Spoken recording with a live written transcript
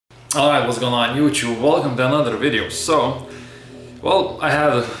Alright, what's going on YouTube? Welcome to another video. Well, I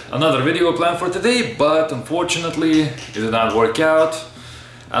had another video planned for today, but unfortunately it did not work out.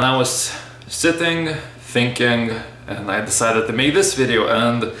 And I was sitting, thinking, and I decided to make this video.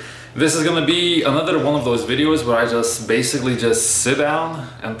 And this is gonna be another one of those videos where I just basically sit down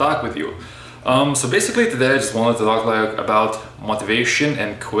and talk with you. So basically today I just wanted to talk about motivation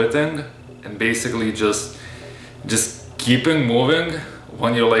and quitting, and basically just keeping moving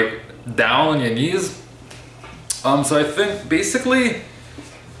when you're like down on your knees. So I think basically,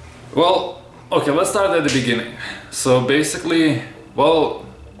 well, okay, let's start at the beginning. So basically, well,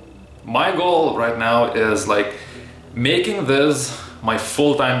 my goal right now is like making this my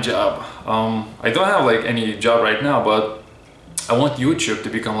full-time job. I don't have like any job right now, but I want YouTube to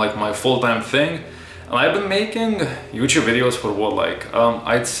become like my full-time thing. And I've been making YouTube videos for what, like,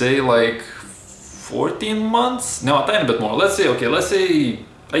 I'd say like 14 months? No, a tiny bit more. Let's say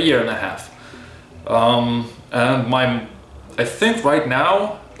a year and a half. And I think right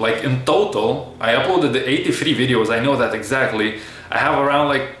now, like in total, I uploaded the 83 videos, I know that exactly. I have around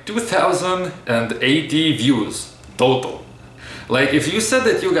like 2080 views total. Like if you said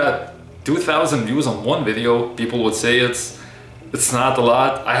that you got 2000 views on one video, people would say it's not a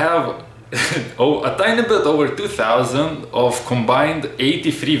lot. I have a tiny bit over 2000 of combined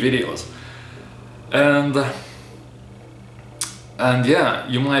 83 videos. And yeah,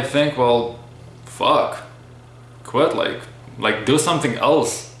 you might think, well, fuck, quit, like do something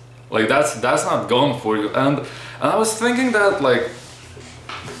else. Like that's not going for you. And I was thinking that like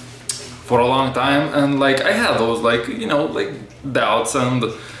for a long time, and like I had those like, you know, like doubts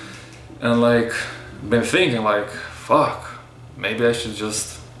and like been thinking like, fuck, maybe I should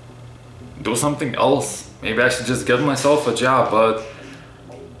just do something else. Maybe I should just get myself a job. But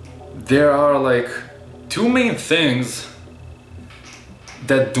there are like two main things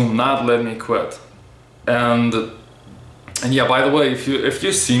that do not let me quit. And yeah, by the way, if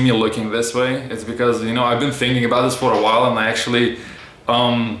you see me looking this way, it's because, you know, I've been thinking about this for a while, and I actually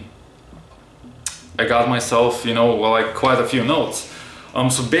I got myself, you know, well, like quite a few notes.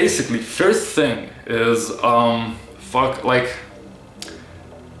 So basically, first thing is fuck, like,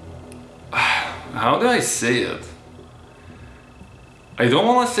 how do I say it? I don't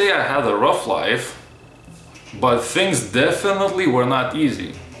want to say I had a rough life, but things definitely were not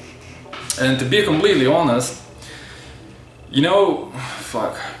easy. And to be completely honest, you know,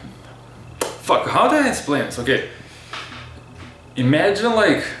 fuck, how do I explain this? Okay, imagine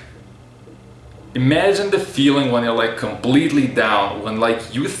the feeling when you're like completely down, when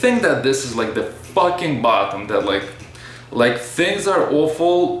like you think that this is like the fucking bottom, that like things are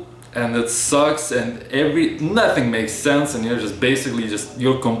awful and it sucks and nothing makes sense, and you're just basically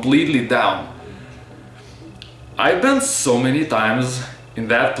you're completely down. I've been so many times in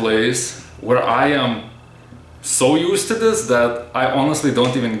that place where I am so used to this that I honestly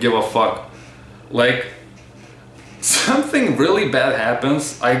don't even give a fuck. Like, something really bad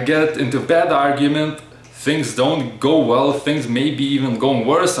happens, I get into a bad argument, things don't go well, things may be even going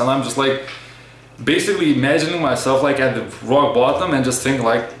worse, and I'm just like basically imagining myself like at the rock bottom and just think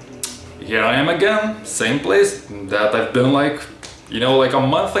like, here I am again, same place that I've been like, you know, like a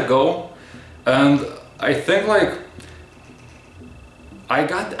month ago. And I think like I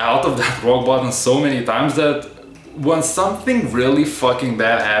got out of that rock bottom so many times that when something really fucking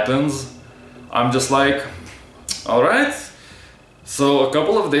bad happens, I'm just like, alright, so a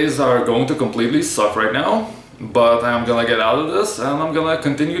couple of days are going to completely suck right now, but I'm gonna get out of this and I'm gonna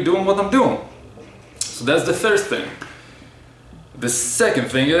continue doing what I'm doing. So that's the first thing. The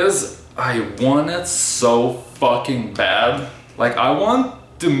second thing is, I want it so fucking bad. Like, I want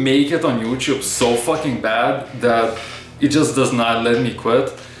to make it on YouTube so fucking bad that it just does not let me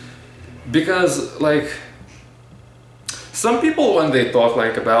quit. Because like, some people when they talk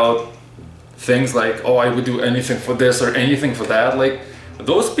like about things like, oh, I would do anything for this or anything for that, like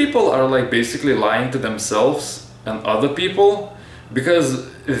those people are like basically lying to themselves and other people, because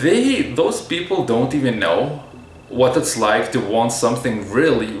those people don't even know what it's like to want something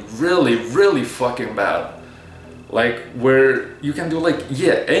really fucking bad. Like where you can do like,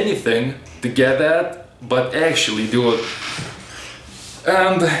 yeah, anything to get that, but actually do it.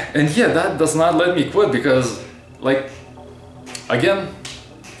 And yeah, that does not let me quit, because like, again,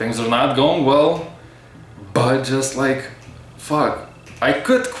 things are not going well, but just like, fuck, I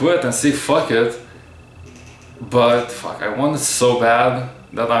could quit and say fuck it, but fuck, I want it so bad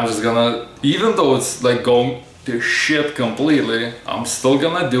that I'm just gonna, even though it's like going to shit completely, I'm still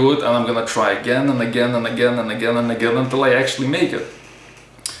gonna do it, and I'm gonna try again and again and again and again and again until I actually make it.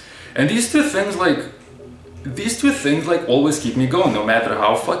 And these two things, like, these two things like always keep me going, no matter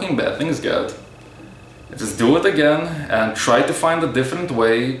how fucking bad things get. I just do it again and try to find a different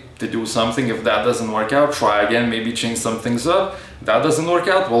way to do something. If that doesn't work out, try again, maybe change some things up. That doesn't work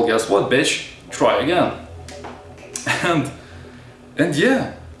out, well, guess what, bitch? Try again. And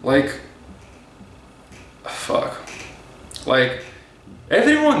yeah, like, fuck. Like,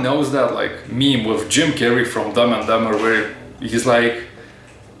 everyone knows that like meme with Jim Carrey from Dumb and Dumber where he's like,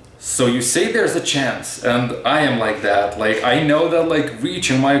 so you say there's a chance, and I am like that. Like, I know that like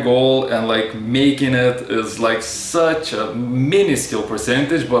reaching my goal and like making it is like such a minuscule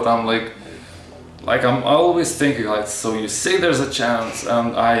percentage, but I'm like I'm always thinking like, so you say there's a chance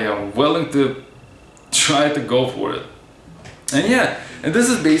and I am willing to try to go for it. And yeah, and this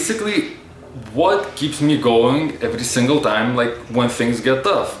is basically what keeps me going every single time like when things get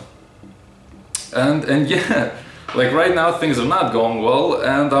tough. And yeah, like right now things are not going well,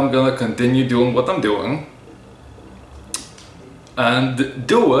 and I'm gonna continue doing what I'm doing and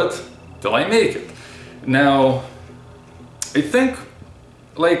do it till I make it. Now, I think,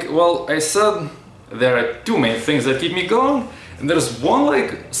 like, well, I said there are two main things that keep me going, and there's one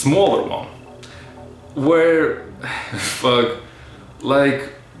like smaller one where fuck, like,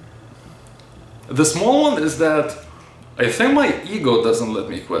 the small one is that I think my ego doesn't let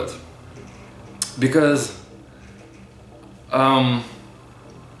me quit, because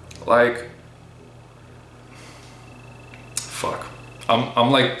like, fuck,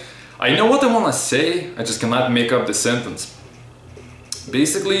 I'm like, I know what I want to say, I just cannot make up the sentence.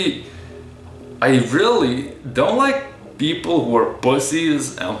 Basically, I really don't like people who are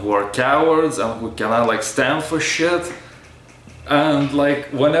pussies and who are cowards and who cannot like stand for shit. And like,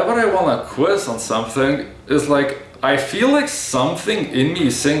 whenever I want to quit on something, it's like I feel like something in me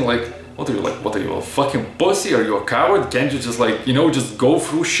is saying like, what are you, a fucking pussy? Are you a coward? Can't you just like, you know, just go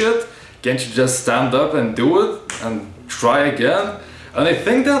through shit? Can't you just stand up and do it and try again? And I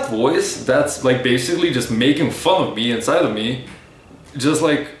think that voice that's like basically just making fun of me inside of me, just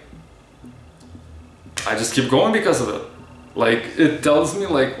like, I just keep going because of it. Like, it tells me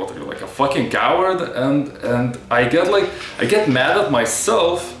like, what are you, like a fucking coward? And I get mad at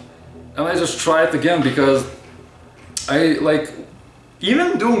myself, and I just try it again, because I like,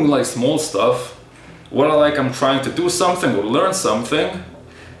 even doing like small stuff where like I'm trying to do something or learn something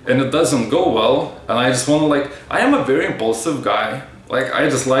and it doesn't go well, and I just want to like, I am a very impulsive guy. Like, I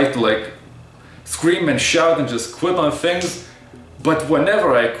just like to like scream and shout and just quit on things. But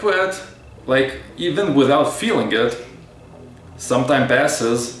whenever I quit, like even without feeling it, some time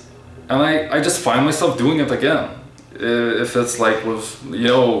passes and I just find myself doing it again. If it's like with, you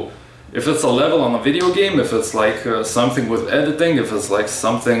know, if it's a level on a video game, if it's like something with editing, if it's like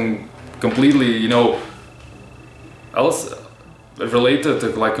something completely, you know, else related to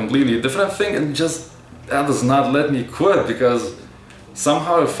like completely different thing, and just that does not let me quit, because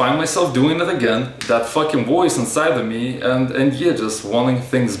somehow I find myself doing it again, that fucking voice inside of me, and yeah, just wanting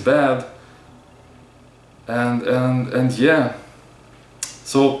things bad, and yeah.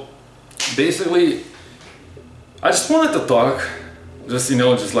 So basically, I just wanted to talk, just, you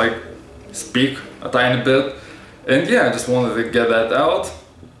know, just like speak a tiny bit, and yeah, I just wanted to get that out.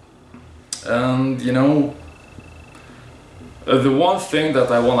 And you know, the one thing that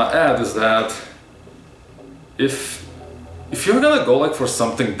I want to add is that if you're gonna go like for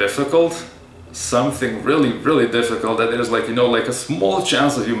something difficult, something really difficult, that there's like, you know, like a small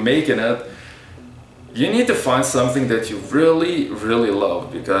chance of you making it, you need to find something that you really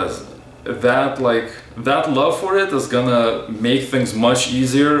love, because that love for it is gonna make things much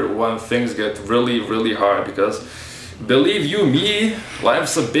easier when things get really hard, because believe you me,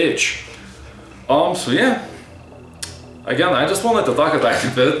 life's a bitch. So yeah, again, I just wanted to talk a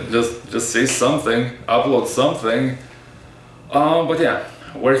tiny bit, just say something, upload something. But yeah,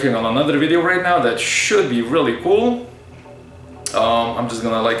 working on another video right now that should be really cool. I'm just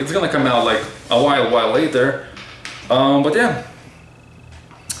gonna like, it's gonna come out like a while later. But yeah,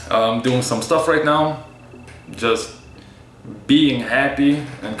 I'm doing some stuff right now, just being happy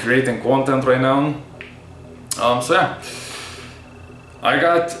and creating content right now. So yeah, I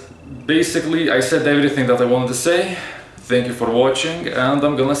said everything that I wanted to say. Thank you for watching, and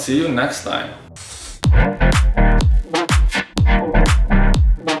I'm gonna see you next time.